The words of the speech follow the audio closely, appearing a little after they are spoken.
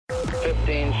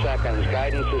15 seconds.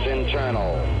 Guidance is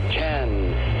internal.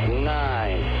 10,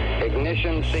 9.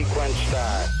 Ignition sequence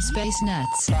start. Space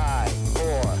Nuts. 5,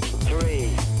 4,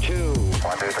 3, 2.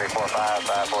 1, 2, 3, 4, 5,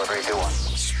 5, 4, 3, 2, 1.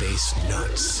 Space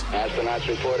Nuts. Astronauts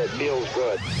report it feels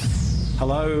good.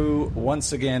 Hello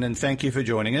once again, and thank you for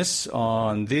joining us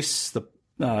on this, the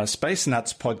Space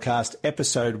Nuts podcast,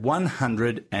 episode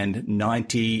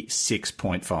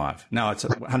 196.5. No, it's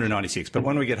 196, but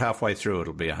when we get halfway through,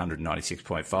 it'll be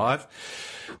 196.5.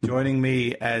 Joining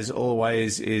me, as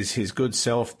always, is his good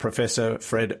self, Professor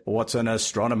Fred Watson,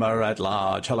 astronomer at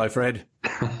large. Hello, Fred.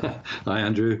 Hi,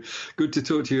 Andrew. Good to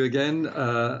talk to you again.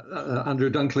 Andrew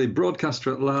Dunkley,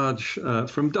 broadcaster at large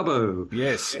from Dubbo.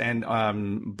 Yes, and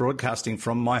broadcasting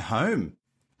from my home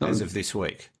as of this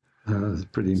week. That's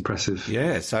pretty impressive.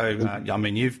 Yeah, so, I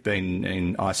mean, you've been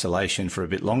in isolation for a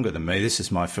bit longer than me. This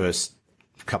is my first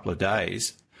couple of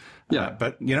days. Yeah.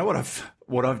 But you know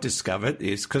what I've discovered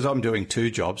is, because I'm doing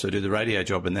two jobs, I do the radio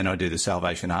job and then I do the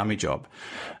Salvation Army job.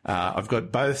 I've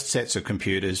got both sets of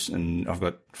computers and I've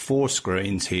got 4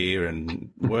 screens here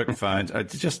and work phones.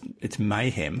 It's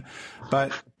mayhem.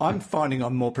 But I'm finding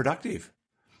I'm more productive.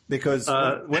 Because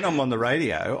when I'm on the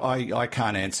radio, I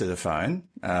can't answer the phone,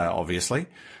 obviously.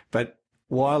 But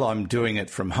while I'm doing it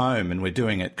from home, and we're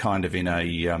doing it kind of in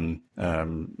a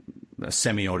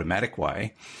semi-automatic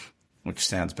way, which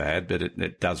sounds bad, but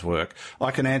it does work,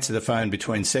 I can answer the phone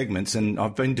between segments, and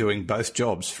I've been doing both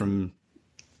jobs from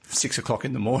 6 o'clock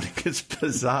in the morning. It's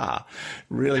bizarre,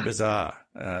 really bizarre.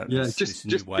 This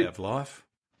new way of life.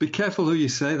 Be careful who you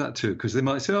say that to, because they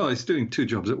might say, oh, he's doing 2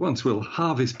 jobs at once. We'll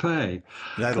halve his pay.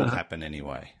 That'll happen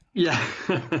anyway. Yeah.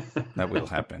 That will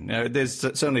happen. There's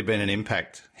certainly been an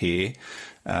impact here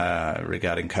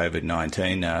regarding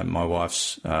COVID-19. My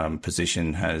wife's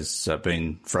position has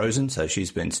been frozen, so she's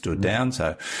been stood down.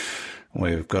 So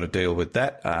we've got to deal with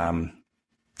that.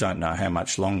 Don't know how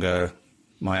much longer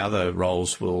my other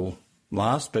roles will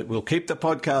last, but we'll keep the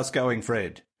podcast going,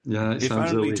 Fred. Yeah, if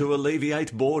only to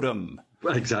alleviate boredom.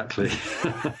 Exactly.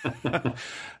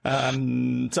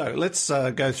 So let's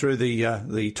go through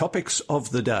the topics of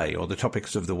the day, or the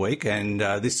topics of the week. And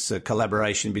this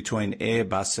collaboration between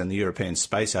Airbus and the European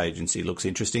Space Agency looks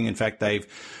interesting. In fact, they've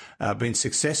been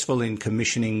successful in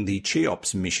commissioning the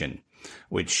Cheops mission,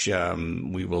 which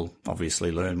we will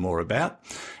obviously learn more about.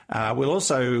 We'll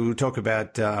also talk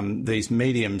about these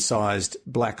medium-sized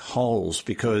black holes,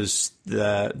 because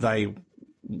they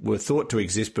were thought to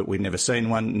exist, but we'd never seen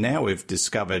one. Now we've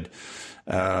discovered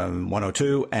one or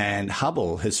two, and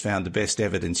Hubble has found the best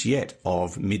evidence yet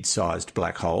of mid-sized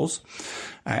black holes.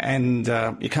 And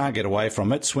you can't get away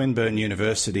from it. Swinburne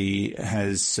University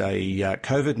has a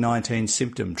COVID-19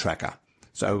 symptom tracker.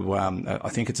 So I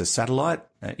think it's a satellite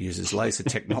that uses laser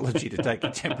technology to take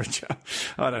your temperature.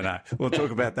 I don't know. We'll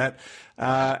talk about that.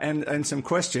 And some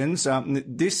questions.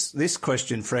 This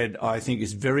question, Fred, I think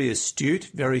is very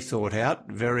astute, very thought out,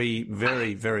 very,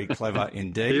 very, very clever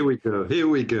indeed. Here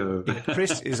we go.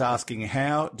 Chris is asking,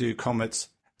 how do comets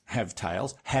have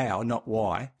tails? How, not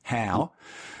why. How?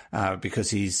 Because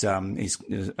he's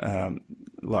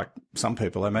like some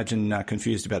people, I imagine,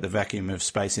 confused about the vacuum of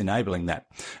space enabling that.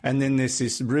 And then there's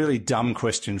this really dumb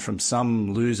question from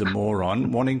some loser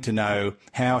moron wanting to know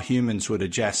how humans would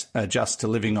adjust to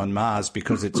living on Mars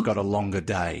because it's got a longer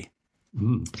day.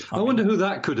 I wonder who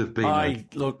that could have been.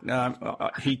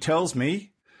 He tells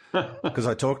me, because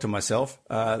I talked to myself,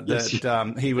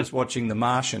 that he was watching The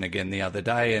Martian again the other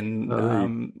day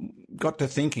and got to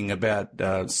thinking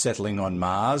about settling on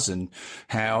Mars and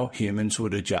how humans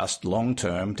would adjust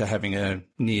long-term to having a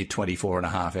near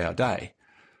 24-and-a-half-hour day.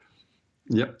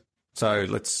 Yep. So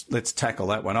let's tackle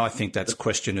that one. I think that's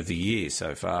question of the year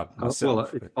so far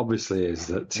myself. Well, it obviously is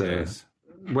that. Yes.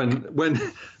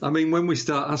 When we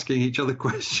start asking each other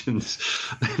questions,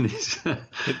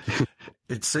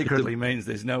 it secretly means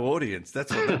there's no audience.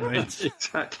 That's what that means.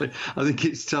 Exactly. I think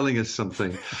it's telling us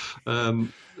something.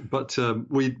 But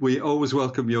we always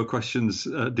welcome your questions,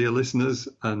 dear listeners.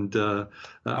 And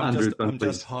Andrew, I'm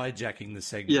just hijacking the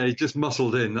segment. Yeah, he just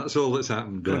muscled in. That's all that's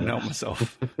happened. Couldn't help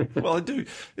myself. Well, I do.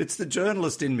 It's the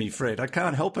journalist in me, Fred. I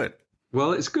can't help it.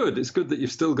 Well, it's good. It's good that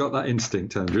you've still got that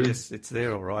instinct, Andrew. Yes, it's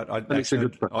there, all right. It's a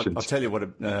good question. I'll tell you what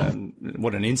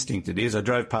an instinct it is. I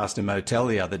drove past a motel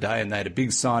the other day and they had a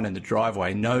big sign in the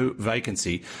driveway, no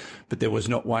vacancy, but there was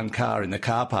not one car in the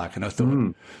car park. And I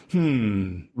thought,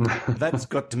 that's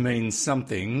got to mean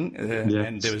something. Yes.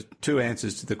 And there was 2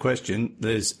 answers to the question.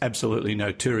 There's absolutely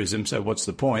no tourism, so what's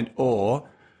the point? Or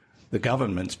the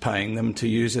government's paying them to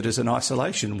use it as an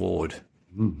isolation ward.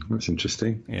 That's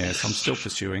interesting. Yes, I'm still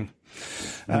pursuing.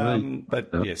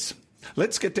 Yes.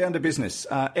 Let's get down to business.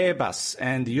 Airbus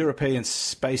and the European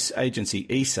Space Agency,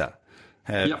 ESA,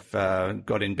 have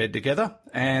got in bed together,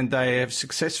 and they have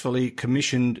successfully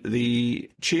commissioned the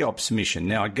Cheops mission.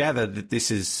 Now, I gather that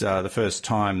this is the first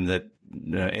time that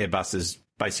Airbus has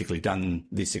basically done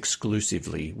this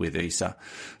exclusively with ESA,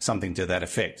 something to that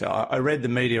effect. I read the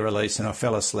media release and I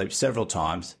fell asleep several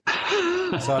times.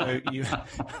 So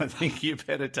I think you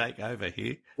better take over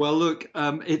here. Well, look,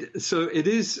 it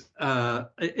is,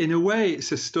 in a way,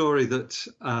 it's a story that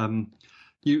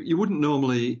you wouldn't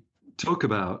normally talk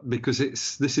about, because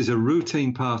this is a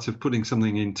routine part of putting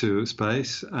something into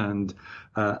space, and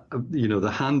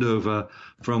the handover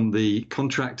from the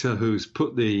contractor who's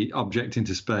put the object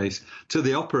into space to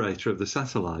the operator of the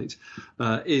satellite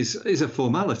is a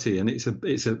formality, and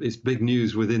it's big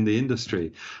news within the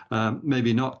industry.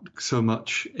 Maybe not so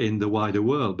much in the wider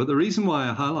world, but the reason why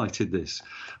I highlighted this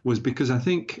was because I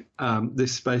think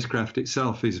this spacecraft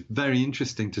itself is very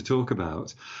interesting to talk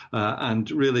about,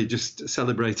 and really just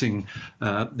celebrating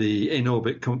the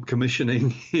in-orbit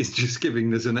commissioning is just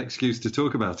giving us an excuse to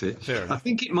talk about it. Fair enough. I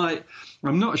think it might,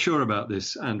 I'm not sure about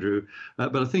this, Andrew,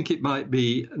 but I think it might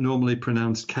be normally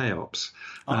pronounced Cheops.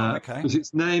 Okay. Because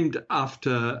it's named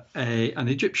after an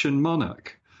Egyptian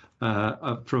monarch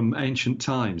from ancient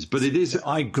times. But it is.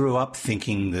 I grew up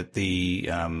thinking that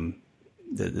the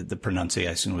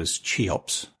pronunciation was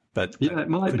Cheops, but yeah, it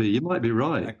might be. You might be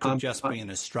right. It could just be an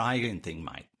Australian thing,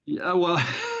 mate. Yeah, well,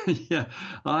 yeah.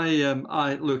 I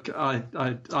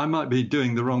might be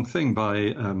doing the wrong thing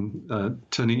by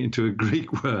turning it into a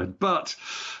Greek word, but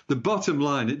the bottom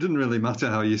line, it doesn't really matter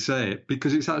how you say it,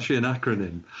 because it's actually an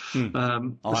acronym.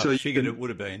 I figured it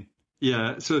would have been.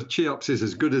 Yeah, so Cheops is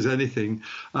as good as anything.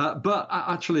 But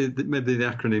actually, maybe the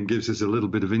acronym gives us a little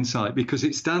bit of insight, because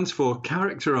it stands for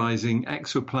Characterizing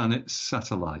Exoplanets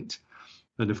Satellite.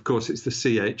 And of course, it's the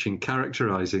CH in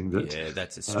characterizing that. Yeah,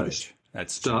 that's a switch. That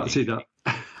starts it up.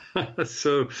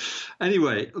 So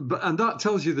anyway, and that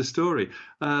tells you the story.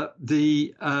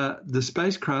 The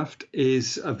spacecraft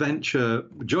is a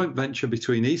joint venture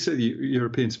between ESA, the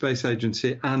European Space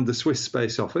Agency, and the Swiss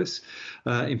Space Office.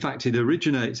 In fact, it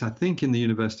originates, I think, in the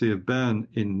University of Bern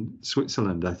in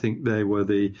Switzerland. I think they were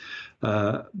they're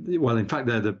the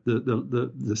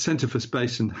Centre for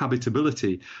Space and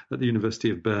Habitability at the University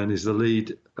of Bern is the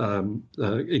lead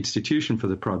institution for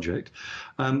the project.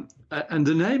 And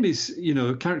the name is,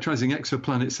 Characterizing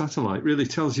Exoplanet Satellite, really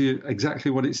tells you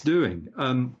exactly what it's doing.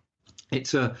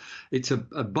 It's a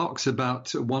box about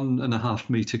 1.5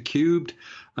 meter cubed.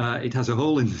 It has a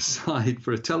hole in the side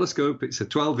for a telescope. It's a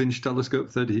 12-inch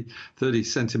telescope, 30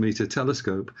 centimeter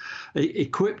telescope,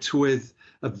 equipped with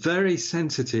a very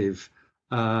sensitive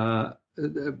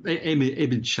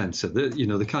image sensor.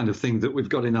 The kind of thing that we've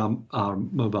got in our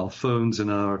mobile phones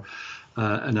and our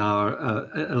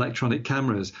electronic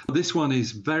cameras. This one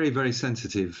is very, very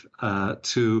sensitive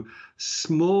to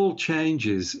small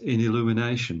changes in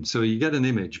illumination. So you get an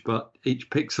image, but each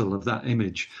pixel of that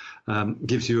image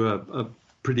gives you a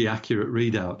pretty accurate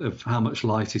readout of how much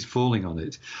light is falling on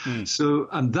it. So,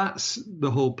 and that's the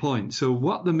whole point. So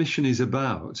what the mission is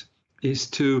about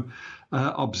is to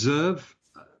observe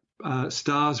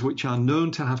stars which are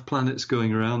known to have planets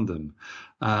going around them.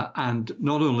 And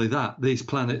not only that, these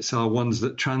planets are ones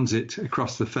that transit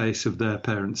across the face of their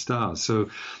parent stars.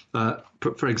 So,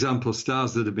 for example,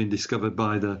 stars that have been discovered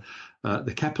by the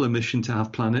Kepler mission to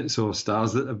have planets, or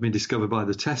stars that have been discovered by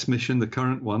the TESS mission, the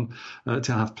current one,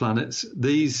 to have planets.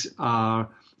 These are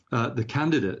the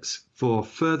candidates for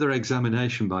further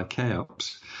examination by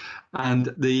Cheops.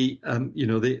 And the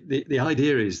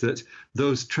idea is that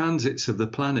those transits of the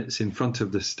planets in front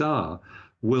of the star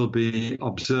will be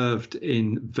observed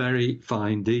in very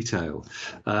fine detail,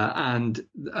 and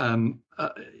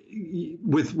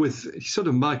with sort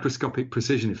of microscopic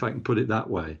precision, if I can put it that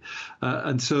way.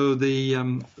 And so the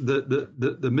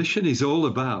mission is all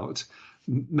about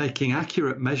making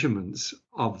accurate measurements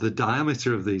of the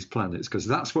diameter of these planets, because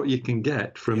that's what you can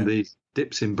get from these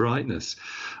dips in brightness,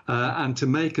 and to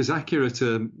make as accurate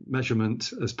a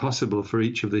measurement as possible for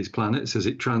each of these planets as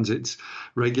it transits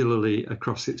regularly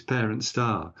across its parent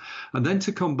star. And then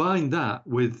to combine that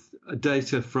with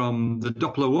data from the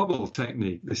Doppler wobble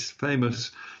technique, this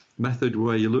famous method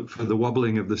where you look for the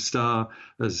wobbling of the star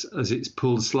as it's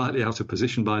pulled slightly out of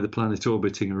position by the planet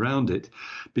orbiting around it,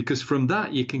 because from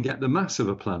that you can get the mass of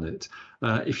a planet.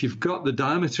 If you've got the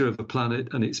diameter of a planet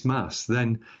and its mass,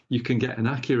 then you can get an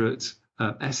accurate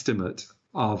estimate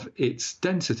of its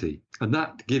density, and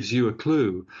that gives you a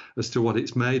clue as to what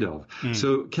it's made of.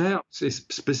 So KEOPS is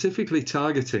specifically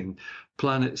targeting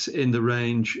planets in the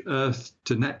range Earth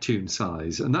to Neptune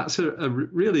size, and that's a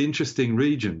really interesting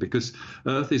region because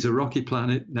Earth is a rocky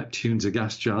planet, Neptune's a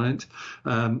gas giant.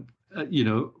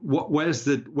 Where's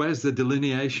the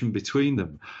delineation between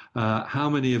them? How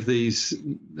many of these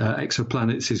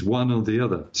exoplanets is one or the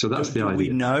other? So that's the idea. Do we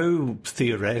know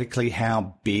theoretically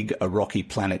how big a rocky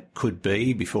planet could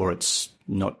be before it's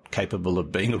not capable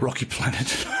of being a rocky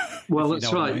planet? Well,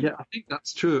 that's right. I mean? Yeah, I think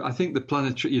that's true. I think the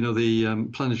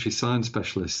planetary science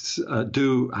specialists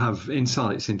do have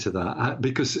insights into that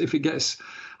because if it gets,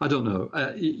 I don't know,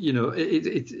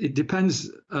 it depends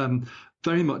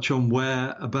very much on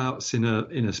whereabouts in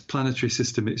a planetary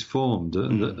system it's formed,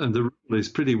 and the rule is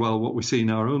pretty well what we see in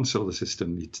our own solar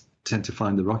system. You tend to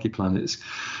find the rocky planets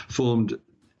formed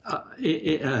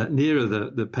nearer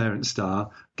the parent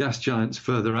star, gas giants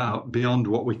further out beyond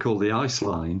what we call the ice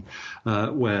line,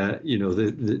 where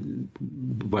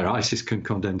where ices can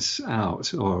condense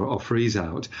out or freeze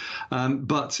out.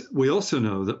 But we also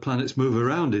know that planets move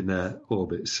around in their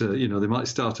orbits. They might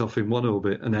start off in one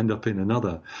orbit and end up in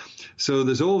another. So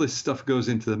there's all this stuff goes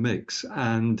into the mix,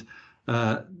 and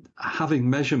having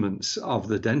measurements of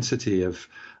the density of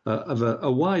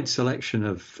a wide selection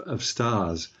of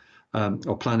stars.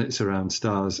 Or planets around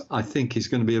stars, I think is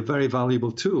going to be a very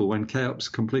valuable tool when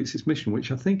KEOPS completes its mission,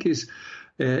 which I think is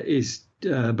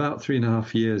about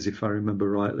 3.5 years, if I remember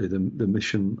rightly, the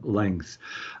mission length.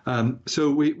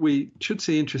 So we should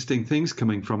see interesting things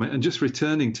coming from it. And just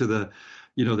returning to the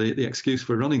excuse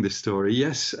for running this story,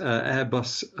 yes,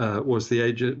 Airbus was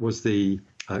the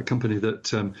company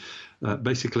that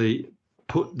basically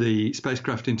put the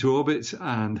spacecraft into orbit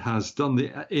and has done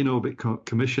the in-orbit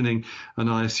commissioning. And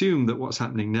I assume that what's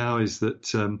happening now is that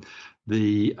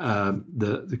the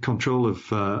control of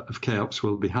KEOPS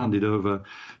will be handed over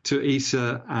to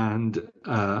ESA and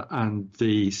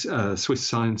the Swiss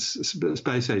Science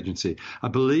Space Agency. I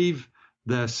believe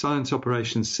their Science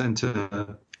Operations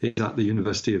Centre is at the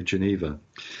University of Geneva.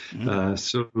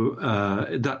 So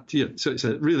it's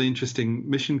a really interesting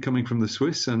mission coming from the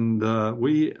Swiss, and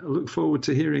we look forward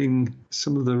to hearing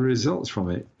some of the results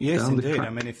from it. Yes, indeed. I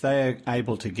mean, if they are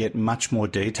able to get much more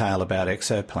detail about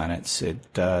exoplanets, it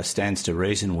stands to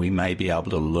reason we may be able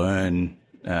to learn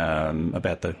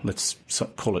about the, let's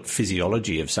call it,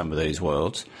 physiology of some of these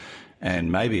worlds,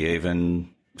 and maybe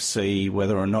even see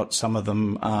whether or not some of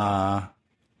them are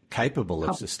capable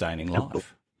of sustaining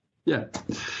life. Yeah,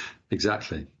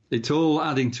 exactly. It's all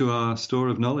adding to our store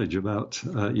of knowledge about,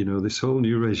 this whole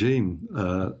new regime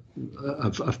of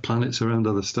planets around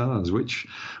other stars, which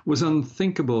was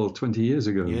unthinkable 20 years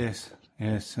ago. Yes,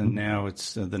 and now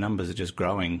it's the numbers are just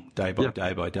growing day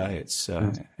by day. It's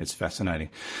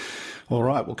fascinating. All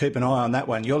right, we'll keep an eye on that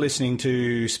one. You're listening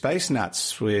to Space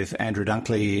Nuts with Andrew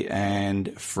Dunkley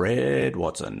and Fred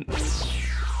Watson.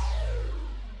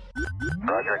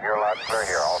 Roger, you're loud and clear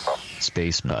here also.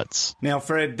 Space Nuts. Now,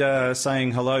 Fred,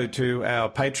 saying hello to our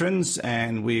patrons,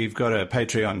 and we've got a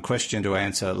Patreon question to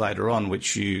answer later on,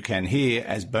 which you can hear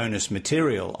as bonus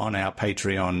material on our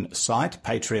Patreon site,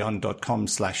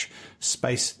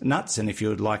 patreon.com/Space Nuts. And if you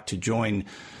would like to join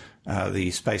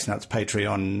the Space Nuts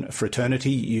Patreon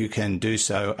fraternity, you can do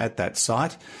so at that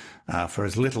site. For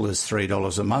as little as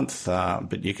 $3 a month,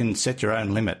 but you can set your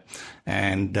own limit.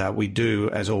 And we do,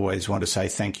 as always, want to say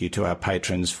thank you to our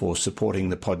patrons for supporting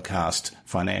the podcast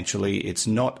financially. It's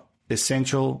not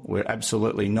essential. We're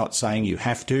absolutely not saying you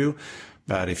have to,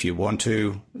 but if you want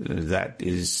to, that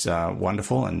is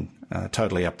wonderful and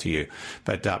totally up to you.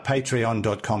 But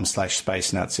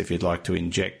patreon.com/Space Nuts if you'd like to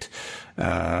inject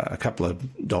a couple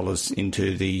of dollars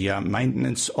into the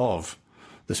maintenance of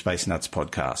the Space Nuts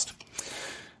podcast.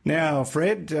 Now,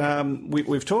 Fred,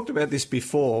 we've talked about this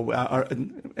before.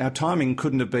 Our timing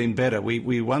couldn't have been better.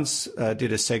 We once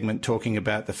did a segment talking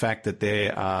about the fact that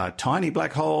there are tiny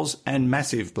black holes and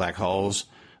massive black holes,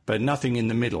 but nothing in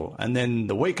the middle. And then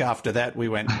the week after that, we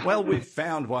went, well, we've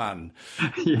found one.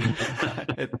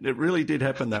 It really did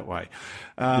happen that way.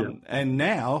 And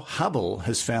now Hubble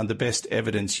has found the best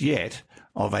evidence yet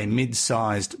of a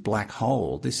mid-sized black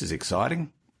hole. This is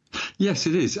exciting. Yes,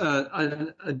 it is.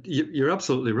 You're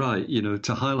absolutely right.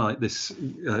 To highlight this,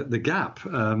 the gap,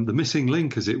 the missing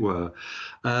link, as it were.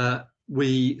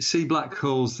 We see black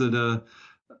holes that are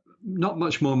not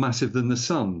much more massive than the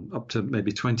sun, up to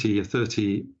maybe 20 or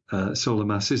 30 solar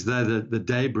masses. They're the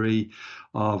debris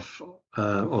of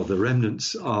or the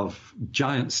remnants of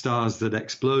giant stars that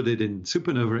exploded in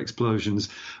supernova explosions,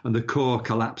 and the core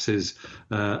collapses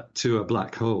to a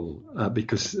black hole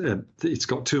because it's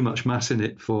got too much mass in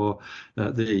it for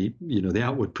the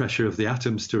outward pressure of the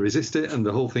atoms to resist it, and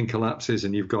the whole thing collapses,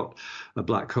 and you've got a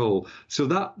black hole. So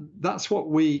that's what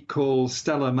we call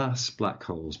stellar mass black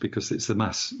holes, because it's the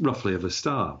mass roughly of a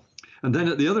star. And then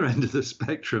at the other end of the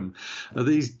spectrum are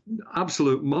these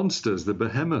absolute monsters, the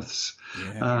behemoths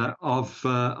of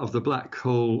the black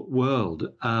hole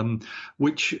world,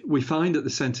 which we find at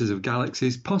the centres of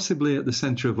galaxies, possibly at the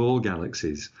centre of all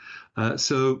galaxies.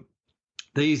 So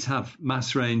these have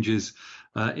mass ranges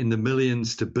in the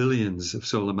millions to billions of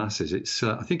solar masses. It's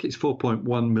I think it's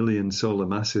 4.1 million solar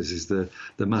masses is the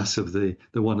mass of the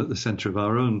one at the centre of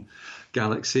our own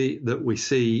galaxy that we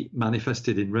see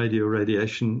manifested in radio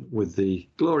radiation with the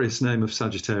glorious name of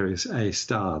Sagittarius A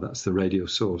star. That's the radio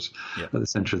source at the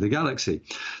centre of the galaxy.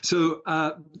 So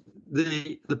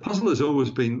the puzzle has always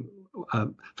been,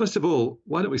 first of all,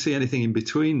 why don't we see anything in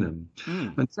between them?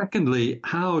 And secondly,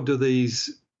 how do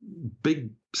these big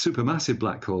supermassive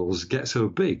black holes get so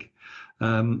big?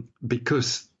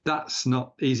 Because that's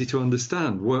not easy to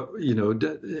understand.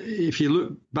 If you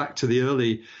look back to the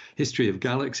early history of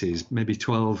galaxies, maybe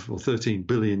 12 or 13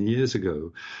 billion years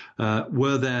ago,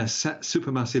 were there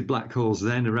supermassive black holes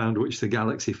then around which the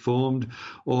galaxy formed,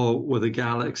 or were the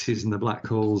galaxies and the black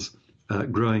holes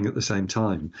growing at the same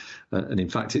time? And in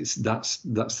fact, that's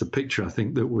the picture I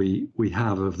think that we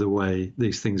have of the way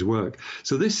these things work.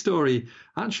 So this story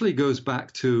actually goes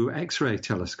back to X-ray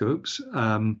telescopes.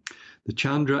 The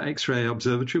Chandra X-ray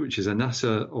Observatory, which is a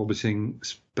NASA orbiting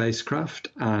spacecraft,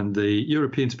 and the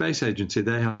European Space Agency,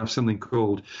 they have something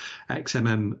called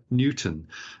XMM Newton.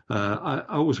 I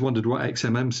always wondered what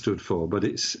XMM stood for, but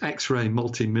it's X-ray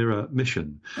Multi-Mirror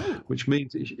Mission, which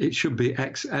means it should be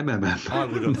XMMM.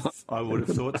 I would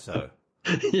have thought so.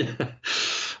 Yeah.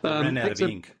 Ran out of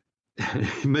ink.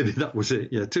 Maybe that was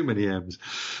it. Yeah, too many M's.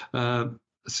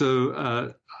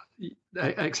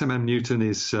 XMM Newton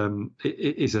is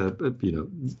it's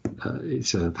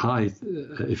a high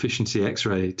efficiency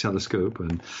X-ray telescope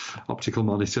and optical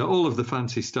monitor, all of the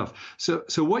fancy stuff.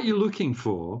 So what you're looking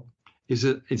for is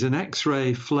an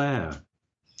X-ray flare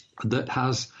that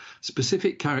has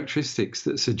specific characteristics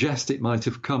that suggest it might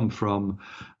have come from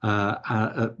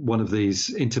one of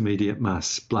these intermediate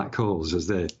mass black holes, as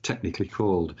they're technically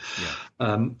called.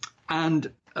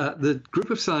 And the group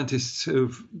of scientists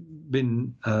who've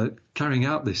been carrying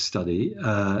out this study,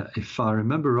 if I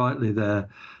remember rightly, they're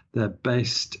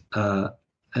based at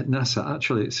NASA.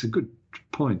 Actually, it's a good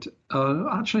point.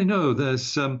 Actually, no,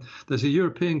 there's a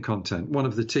European content. One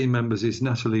of the team members is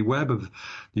Nathalie Webb of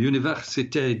the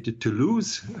Université de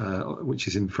Toulouse, which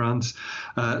is in France.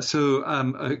 So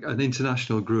an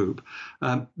international group.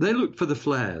 They looked for the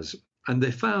flares, and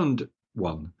they found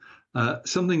one.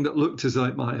 Something that looked as though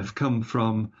it might have come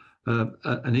from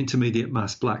an intermediate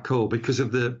mass black hole because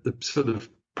of the sort of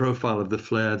profile of the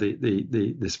flare,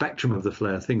 the spectrum of the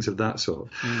flare, things of that sort.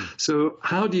 So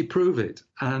how do you prove it?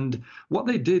 And what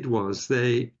they did was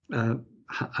they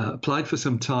applied for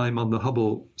some time on the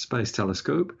Hubble Space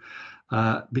Telescope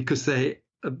because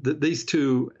these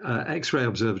two X-ray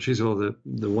observatories, or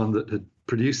the one that had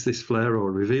produced this flare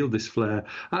or revealed this flare,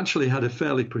 actually had a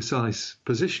fairly precise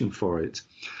position for it.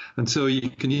 And so you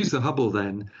can use the Hubble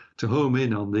then to home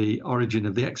in on the origin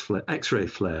of the X-ray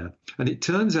flare. And it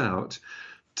turns out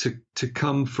to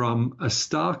come from a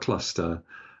star cluster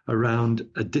around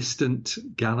a distant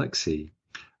galaxy.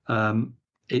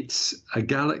 It's a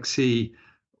galaxy,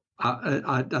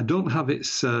 I don't have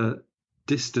its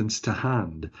distance to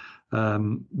hand,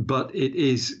 but it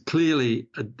is clearly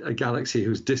a galaxy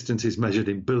whose distance is measured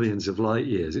in billions of light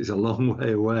years. It's a long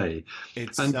way away.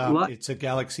 It's a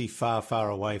galaxy far, far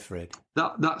away, Fred.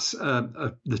 That's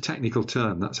the technical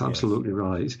term. That's absolutely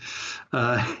right.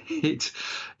 It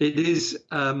is,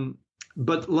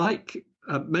 but like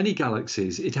many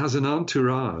galaxies, it has an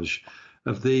entourage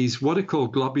of these what are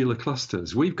called globular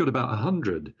clusters. We've got about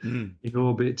 100 in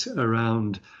orbit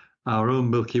around our own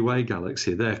Milky Way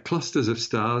galaxy. They're clusters of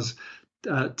stars,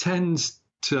 tens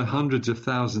to hundreds of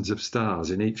thousands of stars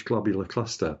in each globular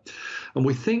cluster. And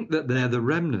we think that they're the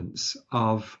remnants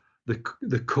of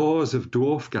the cores of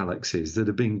dwarf galaxies that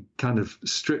have been kind of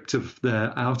stripped of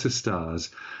their outer stars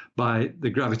by the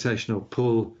gravitational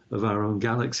pull of our own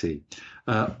galaxy,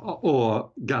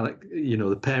 or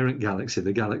the parent galaxy,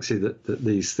 the galaxy that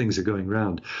these things are going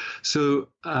around. So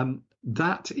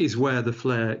that is where the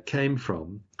flare came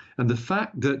from. And the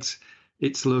fact that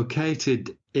it's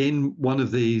located in one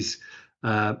of these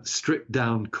stripped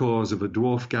down cores of a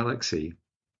dwarf galaxy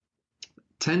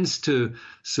tends to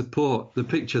support the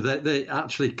picture. They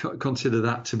actually consider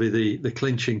that to be the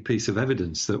clinching piece of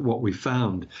evidence that what we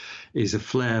found is a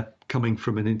flare coming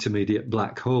from an intermediate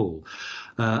black hole.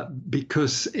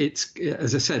 Because it's,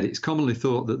 as I said, it's commonly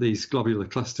thought that these globular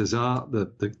clusters are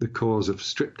the cause of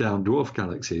stripped-down dwarf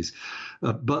galaxies,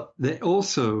 but they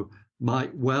also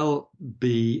might well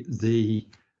be the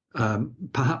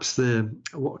perhaps the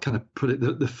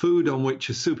food on which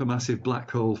a supermassive black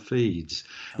hole feeds.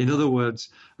 In other words,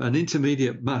 an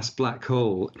intermediate mass black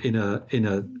hole in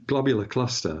a globular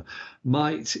cluster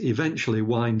might eventually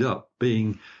wind up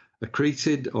being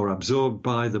accreted or absorbed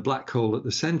by the black hole at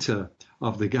the center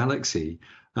of the galaxy,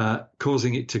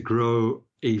 causing it to grow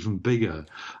even bigger.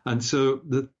 And so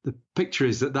the picture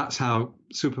is that that's how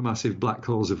supermassive black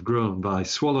holes have grown, by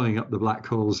swallowing up the black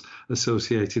holes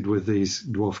associated with these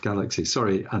dwarf galaxies.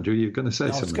 Sorry, Andrew, you're going to say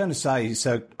something. I was going to say,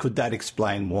 so could that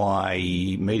explain why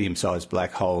medium-sized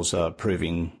black holes are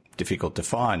proving difficult to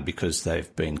find, because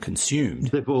they've been consumed?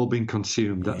 They've all been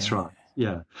consumed, that's right.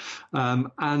 Yeah.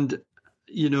 And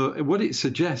what it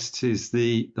suggests is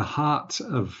the heart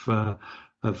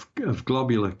of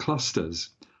globular clusters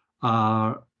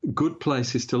are good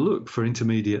places to look for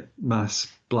intermediate mass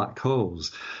black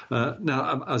holes.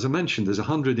 Now, as I mentioned, there's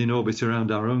 100 in orbit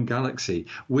around our own galaxy.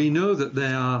 We know that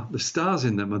the stars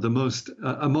in them are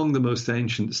among the most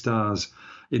ancient stars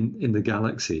in the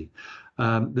galaxy.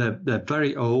 They're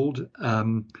very old.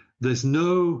 There's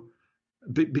no,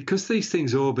 because these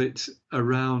things orbit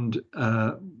around,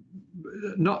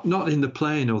 not in the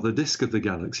plane or the disk of the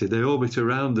galaxy. They orbit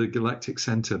around the galactic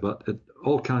center, but at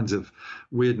all kinds of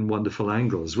weird and wonderful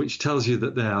angles, which tells you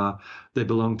that they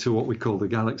belong to what we call the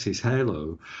galaxy's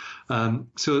halo.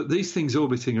 So these things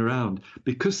orbiting around,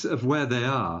 because of where they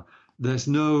are, there's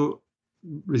no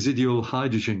residual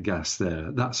hydrogen gas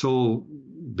there. That's all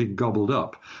been gobbled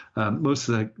up. Most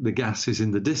of the gas is in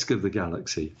the disk of the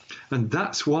galaxy, and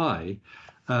that's why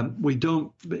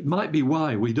it might be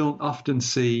why we don't often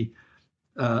see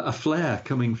a flare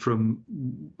coming from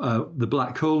the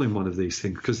black hole in one of these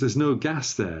things, because there's no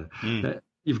gas there.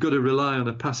 You've got to rely on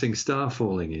a passing star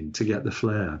falling in to get the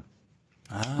flare.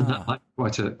 And that might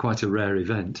be quite a rare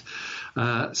event.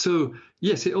 So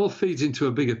yes, it all feeds into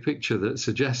a bigger picture that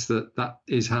suggests that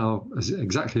is how,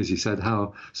 exactly as you said,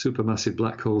 how supermassive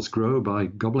black holes grow, by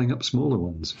gobbling up smaller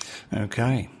ones.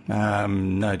 Okay.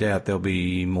 No doubt there'll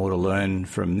be more to learn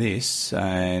from this,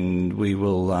 and we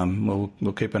will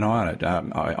we'll keep an eye on it.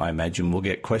 I imagine we'll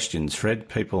get questions, Fred.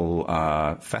 People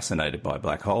are fascinated by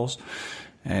black holes,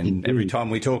 and Indeed. Every time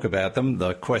we talk about them,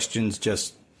 the questions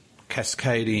just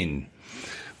cascade in,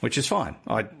 which is fine.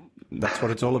 That's what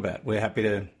it's all about. We're happy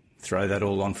to throw that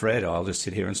all on Fred. I'll just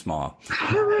sit here and smile.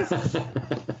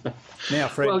 Now,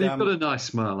 Fred... Well, you've got a nice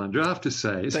smile, Andrew, I have to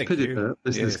say. It's a pity that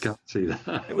listeners can't see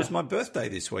that. It was my birthday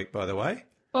this week, by the way.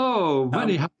 Oh,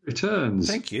 many happy returns.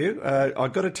 Thank you.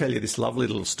 I've got to tell you this lovely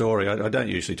little story. I don't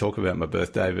usually talk about my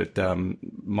birthday, but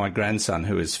my grandson,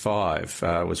 who is 5,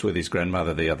 was with his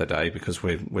grandmother the other day, because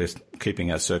we're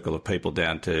keeping our circle of people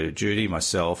down to Judy,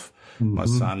 myself, my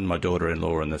son, my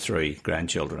daughter-in-law, and the 3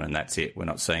 grandchildren, and that's it. We're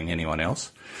not seeing anyone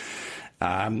else.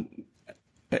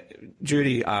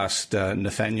 Judy asked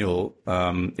Nathaniel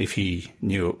if he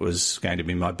knew it was going to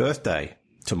be my birthday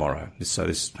tomorrow. So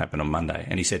this happened on Monday.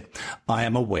 And he said, "I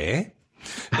am aware."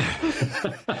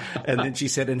 And then she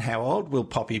said, "And how old will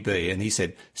Poppy be?" And he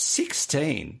said,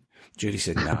 16. Judy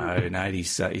said, no,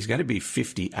 he's going to be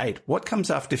 58. What comes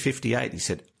after 58? He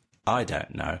said, "I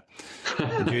don't know."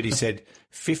 And Judy said,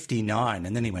 59.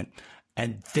 And then he went,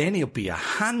 "And then he'll be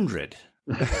 100.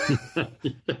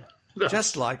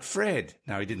 Just like Fred."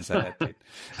 No, he didn't say that bit.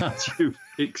 That's you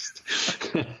fixed.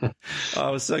 Oh,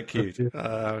 it was so cute.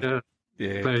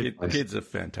 Kids are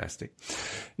fantastic.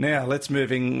 Now let's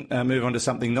move on to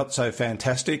something not so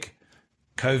fantastic.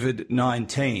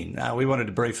 COVID-19. We wanted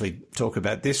to briefly talk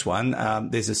about this one.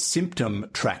 There's a symptom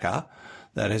tracker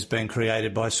that has been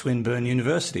created by Swinburne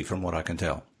University, from what I can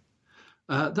tell.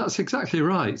 That's exactly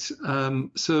right.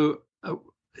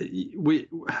 You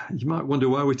might wonder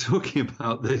why we're talking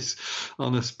about this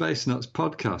on a Space Nuts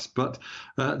podcast, but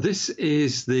this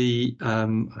is the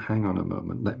hang on a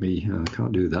moment, I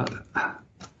can't do that.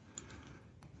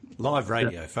 Live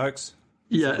radio, folks.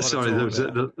 Yeah, sorry,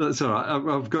 that's all right.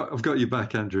 I've got you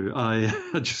back, Andrew. I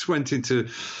just went into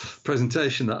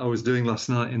presentation that I was doing last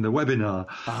night in the webinar,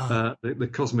 the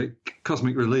Cosmic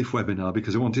Relief webinar,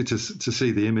 because I wanted to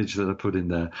see the image that I put in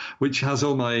there, which has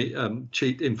all my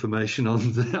cheat information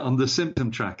on the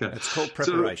symptom tracker. It's called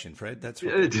preparation, Fred. That's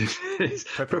what it is.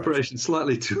 Preparation,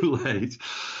 slightly too late.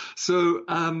 So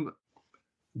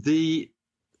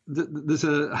there's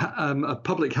a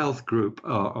public health group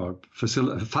or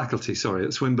faculty,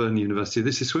 at Swinburne University.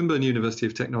 This is Swinburne University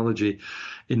of Technology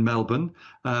in Melbourne,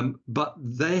 but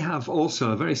they have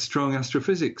also a very strong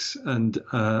astrophysics and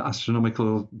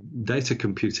astronomical data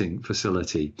computing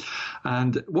facility.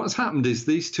 And what's happened is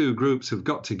these two groups have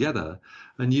got together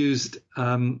and used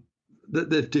that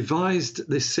they've devised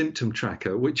this symptom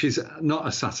tracker, which is not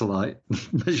a satellite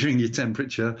measuring your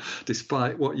temperature,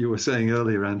 despite what you were saying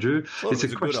earlier, Andrew. Well, it's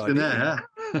a questionnaire.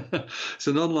 It's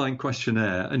an online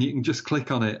questionnaire, and you can just click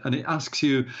on it, and it asks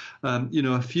you,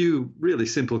 a few really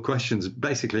simple questions.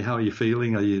 Basically, how are you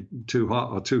feeling? Are you too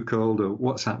hot or too cold, or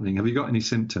what's happening? Have you got any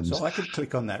symptoms? So I could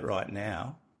click on that right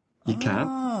now. You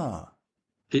can.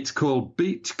 It's called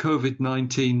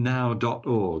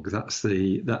beatcovid19now.org. That's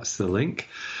the link.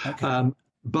 Okay.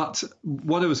 But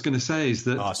what I was going to say is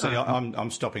that...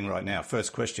 I'm stopping right now.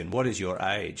 First question, what is your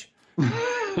age?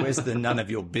 Where's the none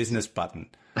of your business button?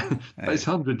 It's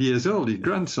 100 years old. Your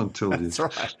grandson told you. That's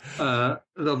right.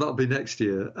 That'll be next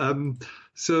year.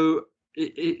 So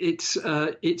it's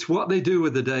what they do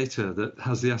with the data that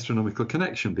has the astronomical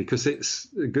connection, because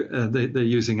they're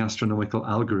using astronomical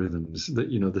algorithms that,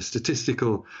 the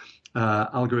statistical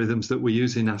algorithms that we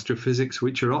use in astrophysics,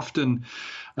 which are often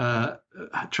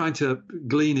trying to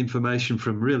glean information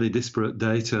from really disparate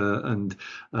data and,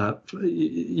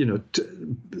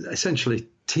 essentially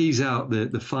tease out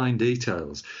the fine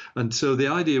details. And so the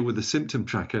idea with the symptom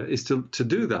tracker is to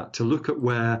do that, to look at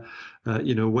where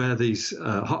these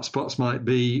hotspots might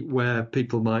be, where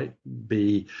people might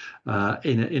be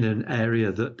in an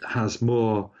area that has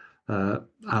more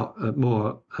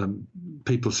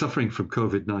people suffering from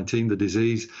COVID-19, the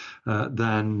disease,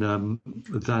 than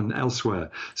elsewhere.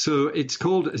 So it's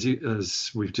called,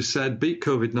 as we've just said,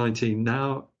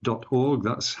 beatcovid19now.org.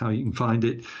 That's how you can find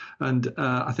it. And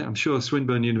I'm sure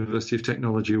Swinburne University of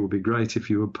Technology will be great if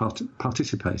you would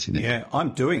participate in it. Yeah,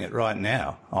 I'm doing it right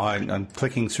now. I'm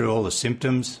clicking through all the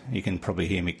symptoms. You can probably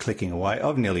hear me clicking away.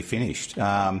 I've nearly finished.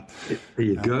 There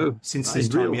you go. Since this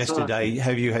time yesterday,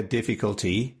 have you had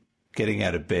difficulty getting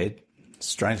out of bed?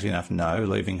 Strangely enough, no.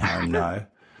 Leaving home, no.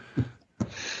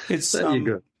 It's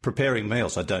preparing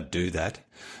meals. I don't do that.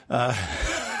 I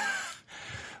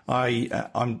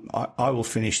will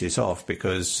finish this off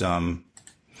because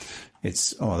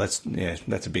that's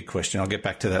a big question. I'll get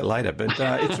back to that later. But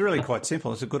it's really quite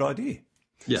simple. It's a good idea.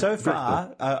 Yeah, so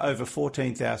far, over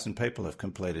 14,000 people have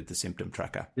completed the symptom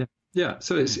tracker. Yeah.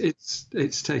 So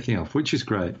it's taking off, which is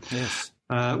great. Yes.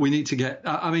 We need to get.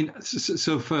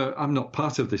 I'm not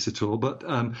part of this at all, but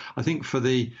I think for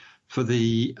the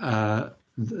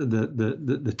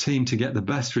team to get the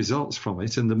best results from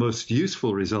it and the most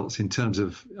useful results in terms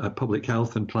of public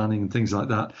health and planning and things like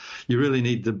that, you really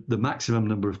need the maximum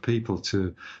number of people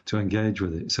to engage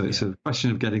with it. So it's a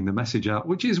question of getting the message out,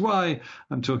 which is why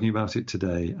I'm talking about it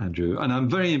today, Andrew. And I'm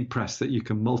very impressed that you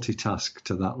can multitask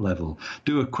to that level.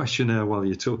 Do a questionnaire while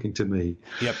you're talking to me.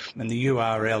 Yep. And the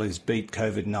URL is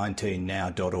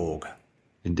beatcovid19now.org.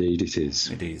 Indeed, it is.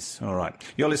 It is. All right.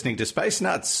 You're listening to Space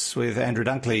Nuts with Andrew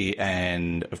Dunkley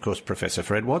and, of course, Professor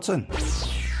Fred Watson. 0G,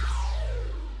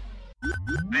 and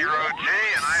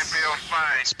I feel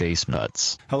fine. Space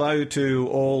Nuts. Hello to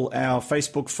all our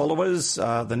Facebook followers.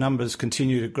 The numbers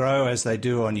continue to grow as they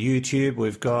do on YouTube.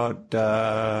 We've got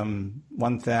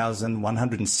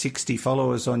 1,160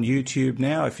 followers on YouTube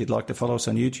now. If you'd like to follow us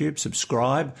on YouTube,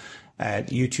 subscribe at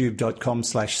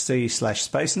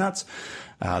youtube.com/c/spacenuts.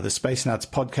 The Space Nuts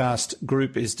podcast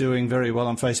group is doing very well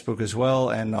on Facebook as well,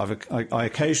 and I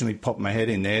occasionally pop my head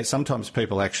in there. Sometimes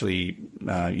people actually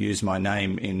use my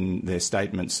name in their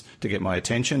statements to get my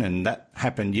attention, and that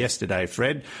happened yesterday,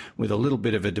 Fred, with a little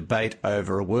bit of a debate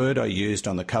over a word I used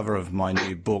on the cover of my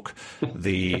new book,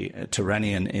 The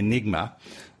Turanian Enigma.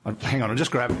 Hang on, I'll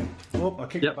just grab it. Oh, I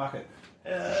kicked the bucket.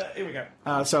 Here we go.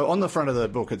 So on the front of the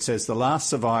book, it says, the last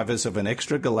survivors of an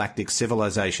extragalactic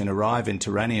civilization arrive in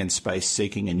Turanian space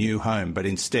seeking a new home, but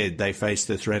instead they face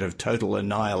the threat of total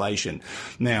annihilation.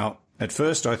 Now, at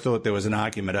first I thought there was an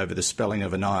argument over the spelling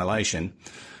of annihilation,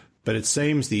 but it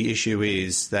seems the issue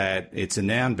is that it's a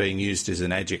noun being used as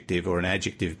an adjective or an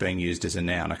adjective being used as a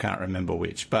noun. I can't remember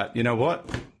which. But you know what?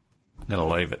 I'm going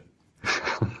to leave it.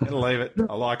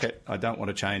 I like it. I don't want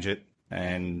to change it.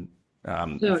 And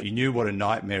if you knew what a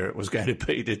nightmare it was going to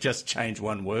be to just change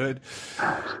one word.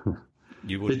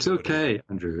 You would. It's okay,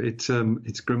 Andrew.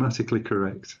 It's grammatically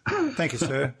correct. Thank you,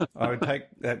 sir. I would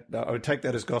take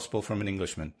that as gospel from an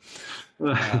Englishman.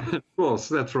 Of course,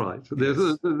 that's right. Yes.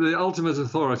 The ultimate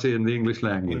authority in the English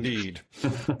language. Indeed,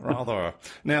 rather.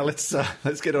 Now let's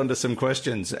get on to some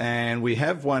questions, and we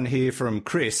have one here from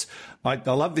Chris. I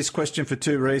love this question for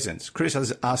two reasons. Chris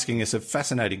is asking us a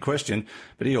fascinating question,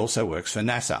 but he also works for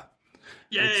NASA.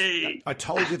 Yay! I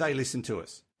told you they listened to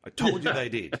us. I told you they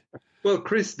did. Well,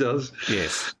 Chris does.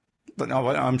 Yes. But no,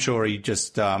 I'm sure he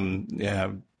just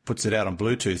puts it out on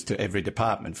Bluetooth to every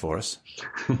department for us.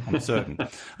 I'm certain.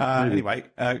 Anyway,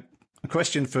 a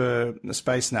question for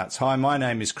Space Nuts. Hi, my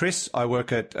name is Chris. I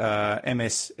work at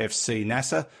MSFC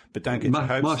NASA, but don't get your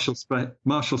hopes...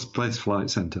 Marshall Space Flight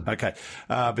Center. Okay.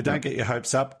 But don't get your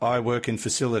hopes up. I work in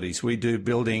facilities. We do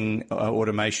building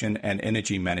automation and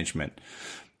energy management.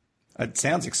 It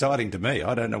sounds exciting to me.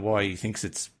 I don't know why he thinks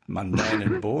it's mundane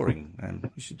and boring.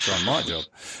 And you should try my job.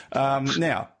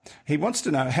 Now, he wants to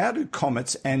know, how do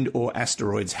comets and or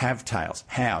asteroids have tails?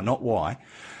 How, not why.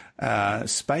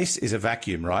 Space is a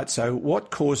vacuum, right? So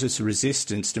what causes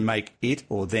resistance to make it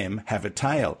or them have a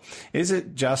tail? Is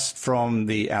it just from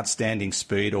the outstanding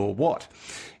speed or what?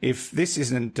 If this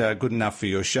isn't good enough for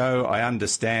your show, I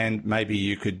understand. Maybe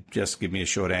you could just give me a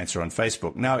short answer on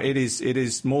Facebook. No, it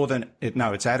is more than it.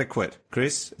 No, it's adequate,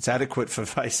 Chris. It's adequate for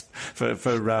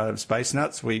Space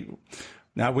Nuts. We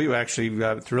were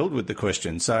actually thrilled with the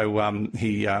question. So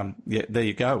there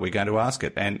you go. We're going to ask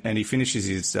it. And he finishes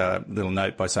his little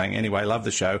note by saying, anyway, love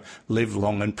the show. Live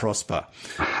long and prosper.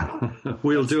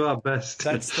 We'll do our best.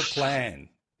 That's the plan.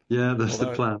 Yeah, that's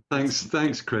the plan.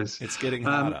 Thanks, Chris. It's getting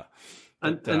harder.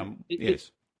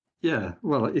 Yes. Yeah,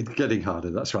 well, it's getting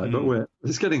harder, that's right. But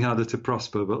it's getting harder to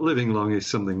prosper. But living long is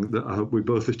something that I hope we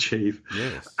both achieve.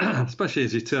 Yes. Especially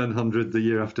as you turn 100 the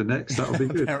year after next. That'll be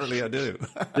good. Apparently I do.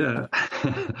 Yeah.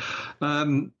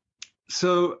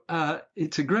 So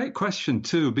it's a great question,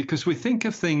 too, because we think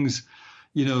of things,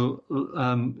 like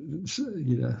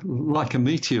a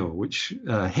meteor, which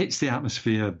hits the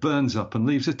atmosphere, burns up and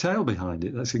leaves a tail behind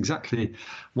it. That's exactly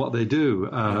what they do.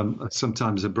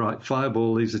 Sometimes a bright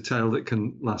fireball leaves a tail that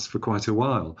can last for quite a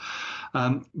while.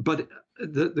 But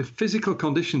the physical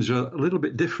conditions are a little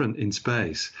bit different in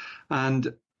space.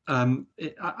 And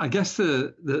I guess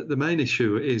the main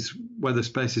issue is whether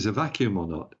space is a vacuum or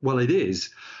not. Well, it is.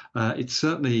 It's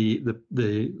certainly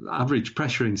the average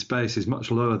pressure in space is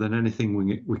much lower than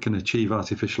anything we can achieve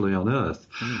artificially on Earth.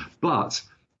 But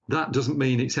that doesn't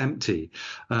mean it's empty,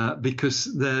 because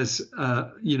there's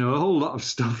a whole lot of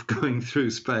stuff going through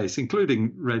space,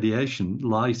 including radiation,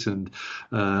 light and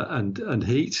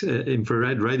heat,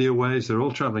 infrared, radio waves. They're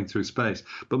all traveling through space.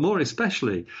 But more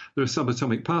especially, there are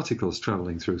subatomic particles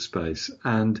traveling through space,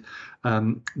 and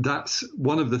that's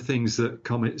one of the things that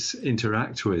comets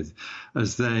interact with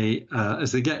as they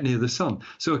get near the sun.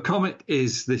 So a comet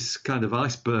is this kind of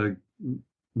iceberg,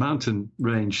 mountain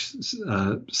range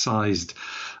sized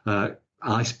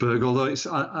iceberg, although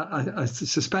I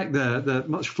suspect they're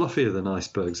much fluffier than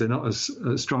icebergs. They're not as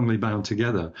strongly bound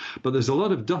together, but there's a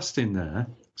lot of dust in there.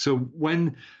 So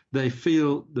when they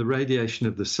feel the radiation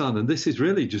of the sun, and this is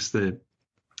really just the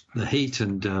heat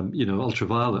and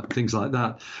ultraviolet, things like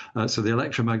that, so the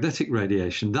electromagnetic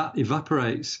radiation, that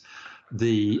evaporates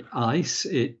the ice.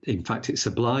 In fact, it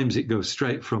sublimes. It goes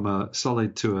straight from a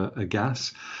solid to a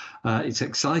gas. It's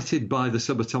excited by the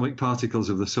subatomic particles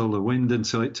of the solar wind, and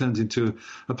so it turns into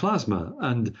a plasma.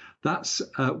 And that's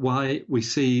why we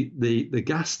see the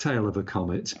gas tail of a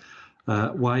comet,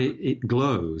 why it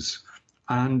glows.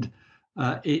 And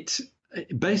it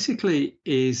basically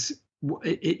is...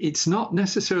 It's not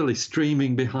necessarily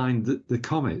streaming behind the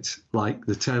comet like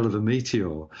the tail of a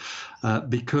meteor,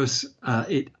 because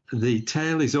the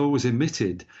tail is always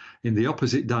emitted in the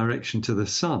opposite direction to the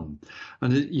sun.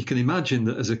 And you can imagine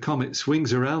that as a comet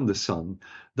swings around the sun,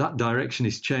 that direction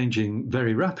is changing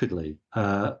very rapidly,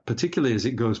 particularly as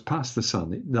it goes past the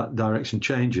sun. That direction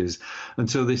changes. And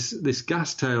so this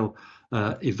gas tail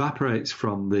evaporates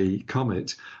from the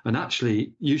comet and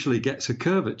actually usually gets a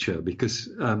curvature because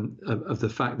of the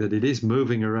fact that it is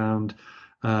moving around,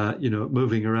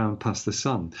 moving around past the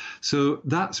sun. So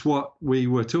that's what we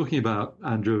were talking about,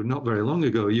 Andrew, not very long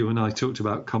ago. You and I talked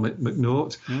about Comet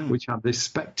McNaught, which had this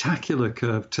spectacular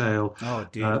curved tail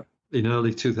in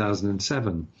early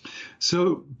 2007.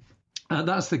 So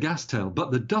that's the gas tail.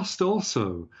 But the dust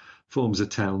also forms a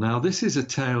tail. Now, this is a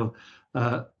tail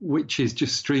which is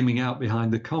just streaming out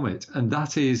behind the comet. And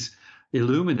that is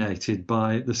illuminated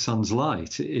by the sun's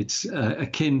light. It's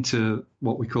akin to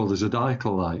what we call the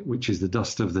zodiacal light, which is the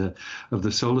dust of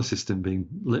the solar system being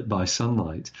lit by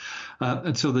sunlight.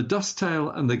 And so the dust tail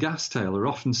and the gas tail are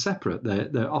often separate.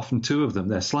 They're often two of them.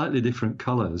 They're slightly different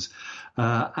colours.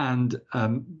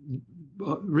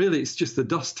 Really, it's just the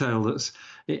dust tail that's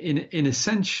in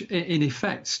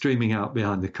effect streaming out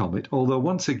behind the comet, although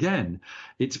once again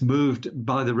it's moved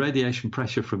by the radiation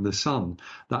pressure from the sun.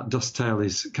 That dust tail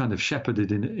is kind of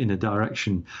shepherded in a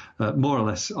direction more or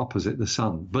less opposite the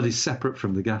sun, but is separate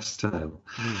from the gas tail.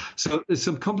 So there's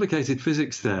some complicated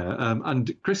physics there,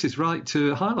 and Chris is right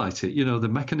to highlight it. You know, the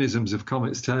mechanisms of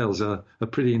comets' tails are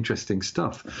pretty interesting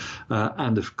stuff,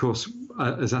 and of course,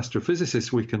 as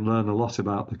astrophysicists, we can learn a lot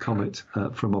about the comet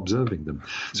from observing them.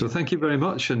 So thank you very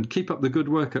much, and keep up the good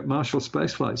work at Marshall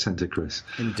Space Flight Center, Chris.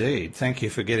 Indeed. Thank you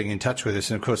for getting in touch with us.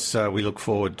 And, of course, we look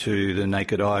forward to the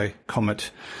Naked Eye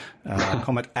Comet,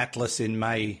 Comet Atlas in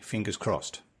May, fingers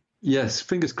crossed. Yes,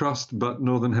 fingers crossed, but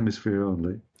Northern Hemisphere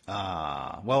only.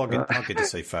 Well, I'll get to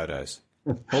see photos.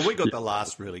 Well, we got the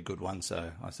last really good one,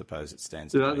 so I suppose it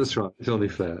stands. Yeah, that's right. It's only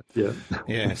fair. Yeah.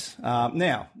 Yes.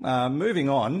 Now, moving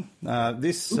on,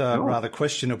 this rather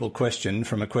questionable question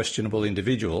from a questionable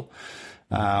individual.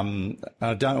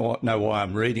 I don't know why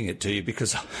I'm reading it to you,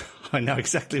 because I know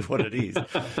exactly what it is.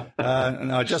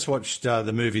 And I just watched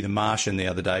the movie The Martian the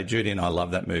other day. Judy and I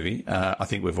love that movie. I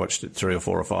think we've watched it 3 or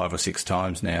 4 or 5 or 6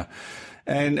 times now.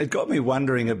 And it got me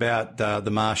wondering about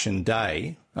the Martian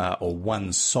day, or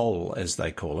One Sol, as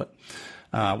they call it,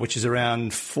 which is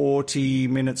around 40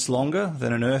 minutes longer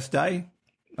than an Earth day,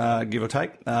 give or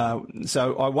take.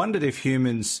 So I wondered if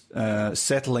humans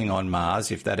settling on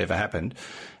Mars, if that ever happened,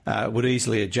 would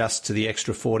easily adjust to the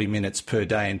extra 40 minutes per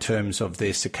day in terms of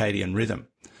their circadian rhythm.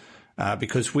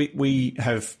 Because we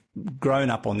have grown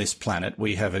up on this planet,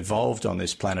 we have evolved on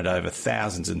this planet over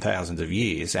thousands and thousands of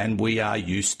years, and we are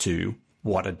used to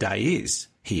what a day is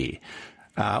here.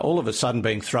 All of a sudden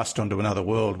being thrust onto another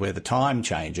world where the time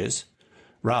changes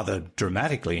rather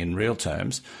dramatically in real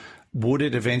terms, would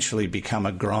it eventually become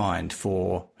a grind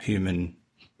for human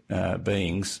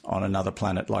beings on another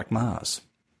planet like Mars?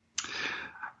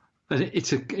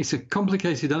 It's a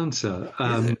complicated answer.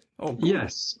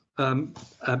 Yes.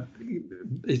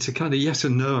 It's a kind of yes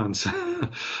and no answer.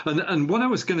 and what I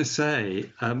was going to say,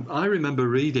 I remember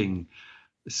reading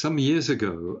some years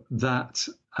ago that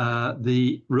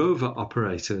the rover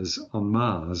operators on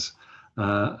Mars,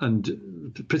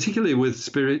 and particularly with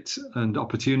Spirit and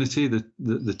Opportunity,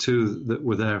 the two that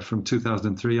were there from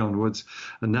 2003 onwards,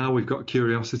 and now we've got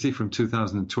Curiosity from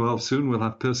 2012. Soon we'll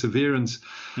have Perseverance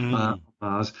on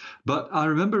Mars. But I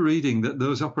remember reading that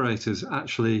those operators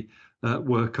actually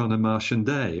work on a Martian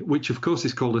day, which of course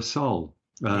is called a sol.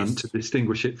 To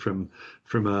distinguish it from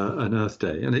an Earth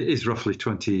day, and it is roughly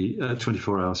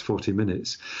 24 hours, 40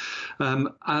 minutes.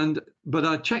 But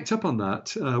I checked up on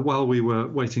that while we were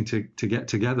waiting to get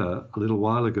together a little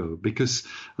while ago, because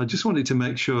I just wanted to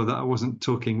make sure that I wasn't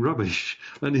talking rubbish.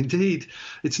 And indeed,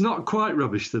 it's not quite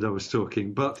rubbish that I was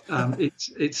talking, but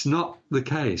it's not the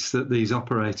case that these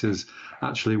operators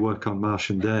actually work on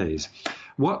Martian days.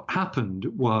 What happened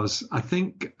was, I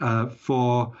think,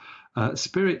 for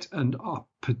Spirit and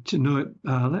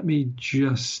let me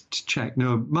just check.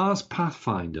 No, Mars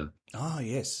Pathfinder. Oh,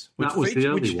 yes.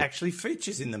 Which actually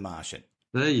features in The Martian.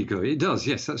 There you go. It does.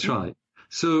 Yes, that's right.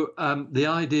 So the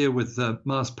idea with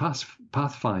Mars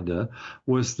Pathfinder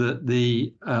was that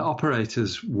the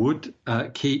operators would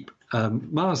keep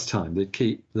Mars time. They'd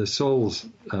keep the sols,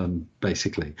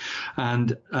 basically.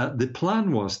 And the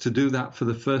plan was to do that for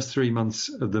the first 3 months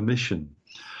of the mission.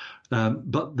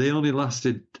 But they only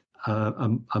lasted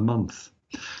a month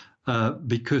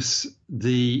because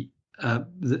it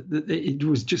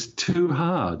was just too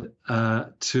hard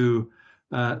to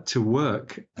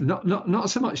work. Not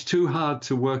so much too hard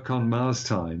to work on Mars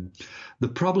time. The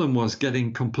problem was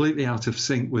getting completely out of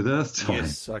sync with Earth time.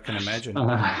 Yes, I can imagine.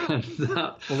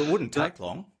 Well, it wouldn't take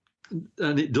long.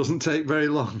 And it doesn't take very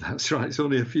long. That's right. It's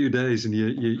only a few days, and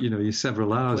you're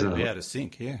several hours out. Out of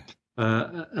sync, yeah.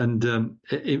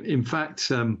 In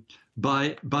fact,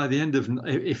 by the end of,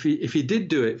 if he did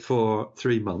do it for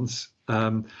 3 months,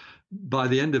 by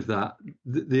the end of that,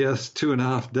 the Earth's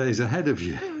 2.5 days ahead of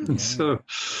you. Yeah. So,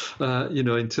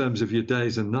 in terms of your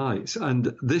days and nights,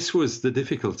 and this was the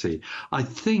difficulty. I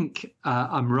think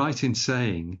I'm right in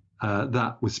saying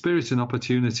that with Spirit and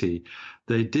Opportunity,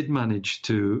 they did manage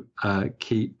to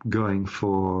keep going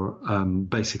for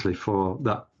basically for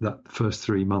that first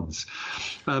 3 months.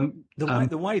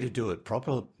 The way to do it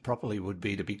properly would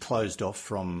be to be closed off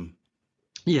from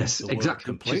exactly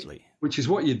completely, which is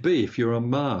what you'd be if you're on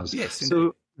Mars. Yes.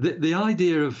 So the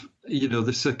idea of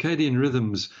the circadian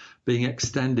rhythms being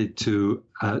extended to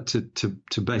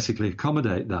basically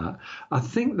accommodate that, I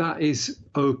think that is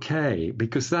okay,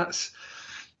 because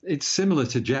it's similar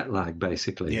to jet lag,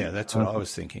 basically. Yeah, that's what I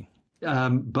was thinking.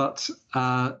 But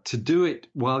to do it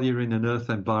while you're in an Earth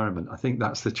environment, I think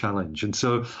that's the challenge. And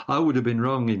so I would have been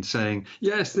wrong in saying,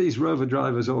 yes, these rover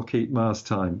drivers all keep Mars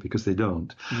time, because they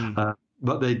don't.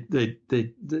 But they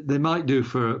might do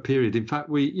for a period. In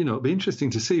fact, it'll be interesting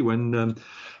to see when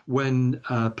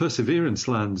Perseverance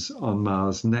lands on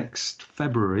Mars next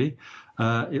February.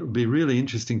 It'll be really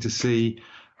interesting to see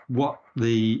what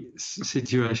the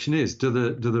situation is. Do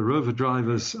the rover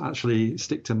drivers actually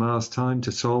stick to Mars time,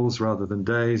 to sols rather than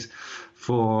days,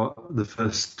 for the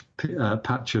first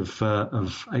patch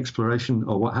of exploration,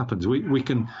 or what happens? We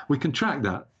can track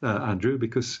that, Andrew,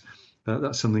 because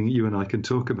that's something you and I can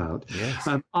talk about. Yes.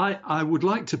 I would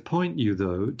like to point you,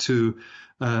 though, to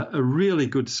a really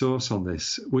good source on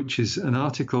this, which is an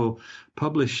article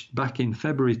published back in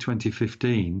February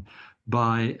 2015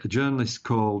 by a journalist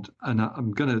called, and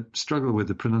I'm going to struggle with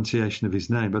the pronunciation of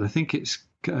his name, but I think it's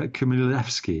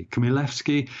Chmielewski.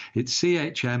 Chmielewski, it's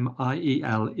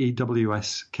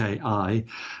Chmielewski,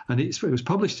 and it was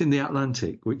published in The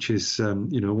Atlantic, which is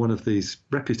one of these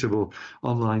reputable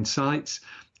online sites.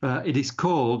 It is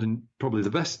called, and probably the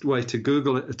best way to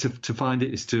Google it, to find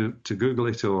it, is to Google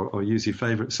it or use your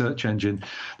favorite search engine.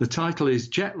 The title is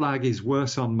 "Jet Lag is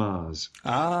Worse on Mars."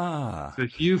 So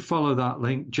if you follow that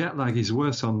link, "Jet Lag is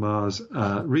Worse on Mars,"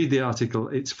 read the article.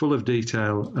 It's full of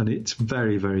detail and it's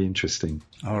very, very interesting.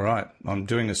 All right. I'm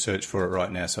doing a search for it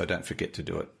right now, so I don't forget to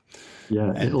do it.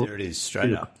 Yeah. And there it is,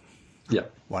 straight up. Yeah.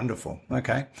 Wonderful.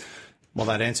 Okay. Well,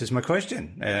 that answers my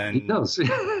question. And it does.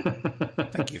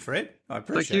 Thank you, Fred. I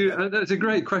appreciate it. Thank you. That's a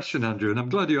great question, Andrew, and I'm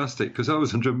glad you asked it, because I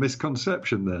was under a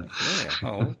misconception there. Yeah.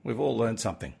 Oh, we've all learned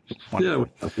something. Wonderful.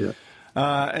 Yeah.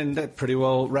 And that pretty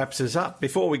well wraps us up.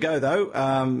 Before we go, though,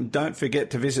 don't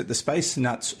forget to visit the Space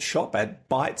Nuts shop at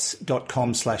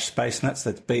bitesz.com/spacenuts.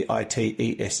 That's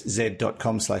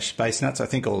bitesz.com/spacenuts. I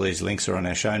think all these links are on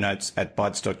our show notes at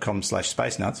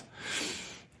bitesz.com/spacenuts.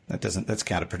 That's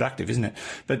counterproductive, isn't it?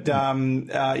 But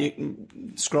you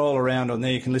can scroll around on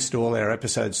there. You can listen to all our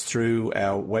episodes through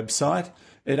our website.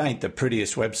 It ain't the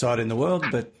prettiest website in the world,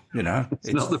 but,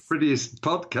 it's not the prettiest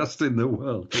podcast in the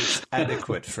world. It's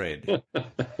adequate, Fred.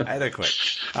 Adequate.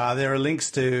 There are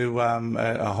links to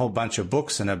a whole bunch of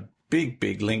books and a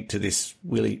big link to this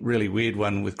really, really weird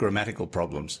one with grammatical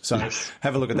problems. So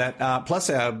have a look at that. Plus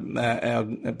our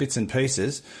bits and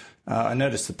pieces. I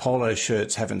noticed the polo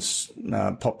shirts haven't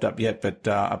popped up yet, but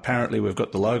apparently we've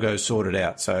got the logo sorted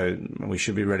out, so we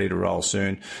should be ready to roll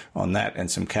soon on that,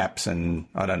 and some caps, and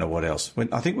I don't know what else.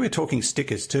 I think we're talking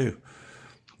stickers too,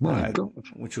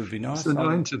 which would be nice.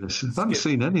 I'm into this. I haven't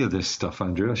seen any of this stuff,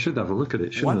 Andrew. I should have a look at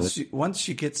it, shouldn't I? Once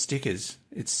you get stickers,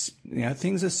 it's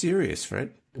things are serious,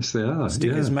 Fred. Yes, they are.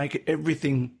 Stickers make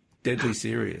everything deadly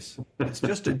serious. It's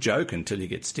just a joke until you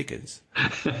get stickers.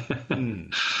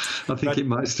 I think it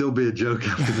might still be a joke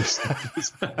after this.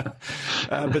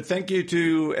 But thank you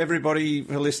to everybody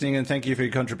for listening, and thank you for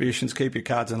your contributions. Keep your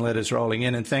cards and letters rolling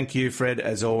in. And thank you, Fred.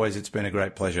 As always, it's been a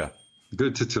great pleasure.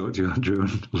 Good to talk to you, Andrew,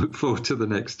 and look forward to the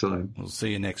next time. We'll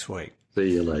see you next week.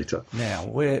 See you later. Now,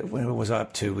 where was I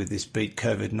up to with this Beat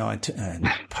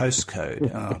COVID-19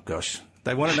 postcode? Oh, gosh.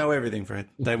 They want to know everything, Fred.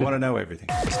 They want to know everything.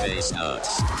 Space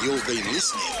Nuts. You've been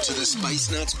listening to the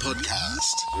Space Nuts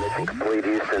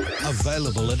podcast.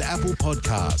 Available at Apple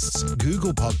Podcasts,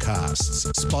 Google Podcasts,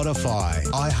 Spotify,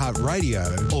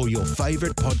 iHeartRadio, or your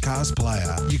favorite podcast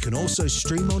player. You can also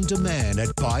stream on demand at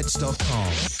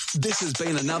Bitesz.com. This has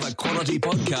been another quality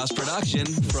podcast production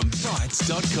from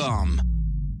Bitesz.com.